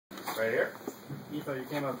Right here. Ifo, you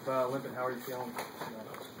came up limping. How are you feeling?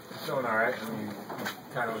 Feeling all right. I mean,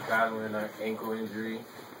 kind of was battling an ankle injury.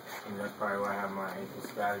 And that's probably why I have my ankle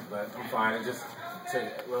spastic, but I'm fine. I just took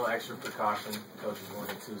a little extra precaution. Coaches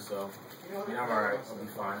wanted to, so I mean, I'm all right. I'll be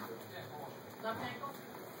fine.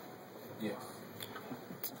 Yeah.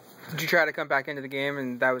 Did you try to come back into the game,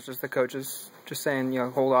 and that was just the coaches just saying,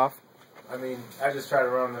 hold off? I mean, I just tried to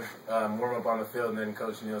run the warm up on the field, and then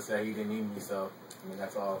Coach Neal said he didn't need me, so I mean,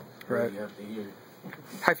 that's all really up to you.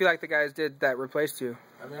 I feel like the guys did that replaced you.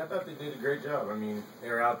 I mean, I thought they did a great job. I mean, they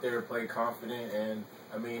were out there, played confident, and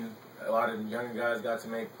I mean, a lot of younger guys got to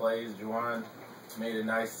make plays. Juwan made a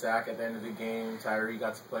nice sack at the end of the game. Tyree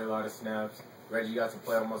got to play a lot of snaps. Reggie got to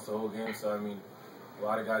play almost the whole game. So, I mean, a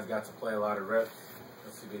lot of guys got to play a lot of reps.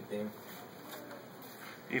 That's a good thing.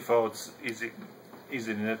 Ifo, it's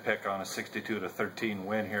easy to nitpick on a 62-13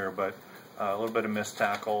 win here, but a little bit of missed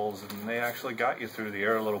tackles, and they actually got you through the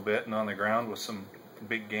air a little bit and on the ground with some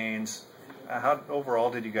big gains. How overall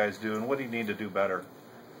did you guys do, and what do you need to do better?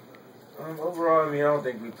 Overall, I mean, I don't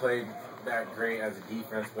think we played that great as a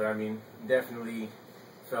defense, but I mean, definitely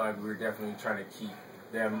felt like we were definitely trying to keep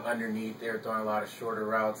them underneath. They were throwing a lot of shorter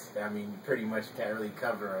routes. I mean, pretty much can't really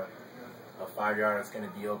cover a 5-yard that's going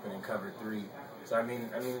to be open and cover 3. So I mean,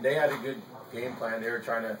 they had a good game plan. They were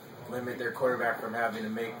trying to limit their quarterback from having to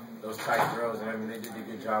make those tight throws, and I mean, they did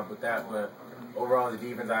a good job with that. But overall, the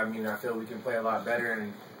defense, I mean, I feel we can play a lot better,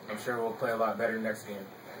 and I'm sure we'll play a lot better next game.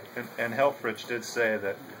 And Helfrich did say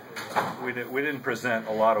that we didn't present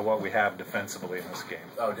a lot of what we have defensively in this game.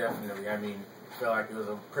 Oh, definitely. I mean, I feel like it was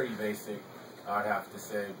a pretty basic, I'd have to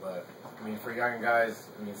say. But, I mean, for young guys,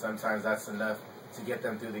 I mean, sometimes that's enough to get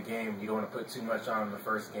them through the game. You don't want to put too much on in the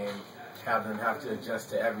first game, have them have to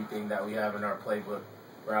adjust to everything that we have in our playbook,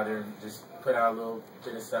 rather than just put out a little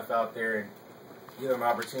bit of stuff out there and give them an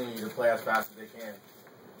opportunity to play as fast as they can.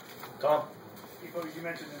 Tom? Ifo, you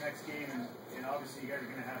mentioned the next game, and obviously you guys are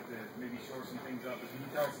going to have to maybe shore some things up, but can you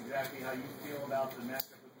tell us exactly how you feel about the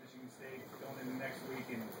matchup with Michigan State going into next week,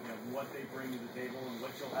 and what they bring to the table and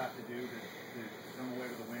what you'll have to do to come away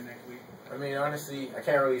with a win next week? I mean, honestly, I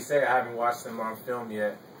can't really say. I haven't watched them on film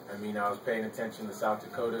yet. I mean, I was paying attention to South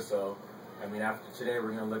Dakota, so I mean, after today,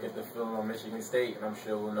 we're going to look at the film on Michigan State, and I'm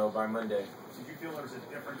sure we'll know by Monday. Did you feel there was a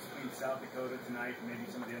difference between South Dakota tonight and maybe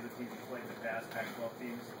some of the other teams you played in the past, Pac-12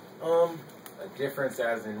 teams? A difference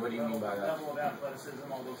as in, what do you mean by that? Level of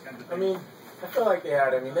athleticism, all those kinds of things. I mean, I feel like they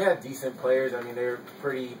had decent players. I mean, they were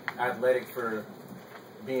pretty athletic for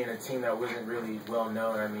being a team that wasn't really well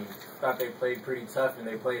known. I mean, I thought they played pretty tough, and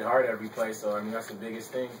they played hard every play, so I mean, that's the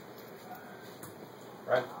biggest thing.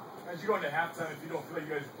 Right. As you go into halftime, if you don't feel like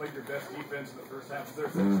you guys played your best defense in the first half, is there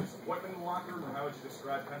a sense of disappointment in the locker room, or how would you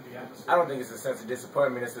describe kind of the atmosphere? I don't think it's a sense of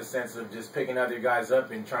disappointment. It's a sense of just picking other guys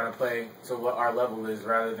up and trying to play to what our level is,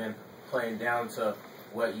 rather than playing down to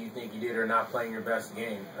what you think you did or not playing your best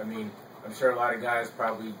game. I mean, I'm sure a lot of guys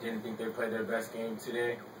probably didn't think they played their best game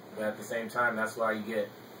today, but at the same time, that's why you get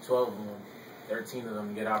 12 of them, 13 of them,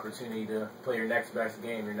 you get opportunity to play your next best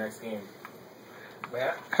game, your next game.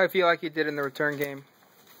 How do you feel like you did in the return game?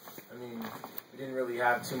 I mean, we didn't really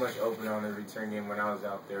have too much open on the return game when I was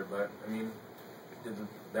out there, but I mean, did the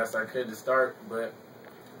best I could to start, but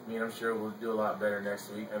I mean, I'm sure we'll do a lot better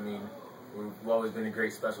next week. I mean, we've always been a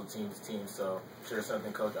great special teams team, so I'm sure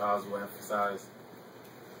something Coach Oz will emphasize.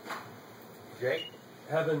 Jake?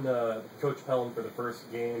 Having Coach Pelham for the first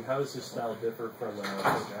game, how does his style differ from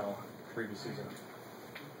Coach Al previous season?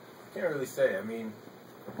 Can't really say. I mean,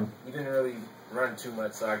 he didn't really run too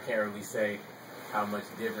much, so I can't really say how much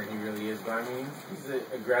different he really is. But I mean, he's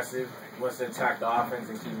aggressive, wants to attack the offense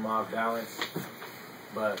and keep them off balance.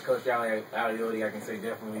 But Coach Alioti, I can say,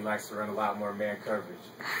 definitely likes to run a lot more man coverage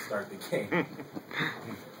to start the game.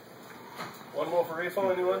 One more for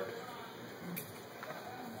Ifo, anyone?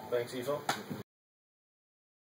 Thanks, Ifo.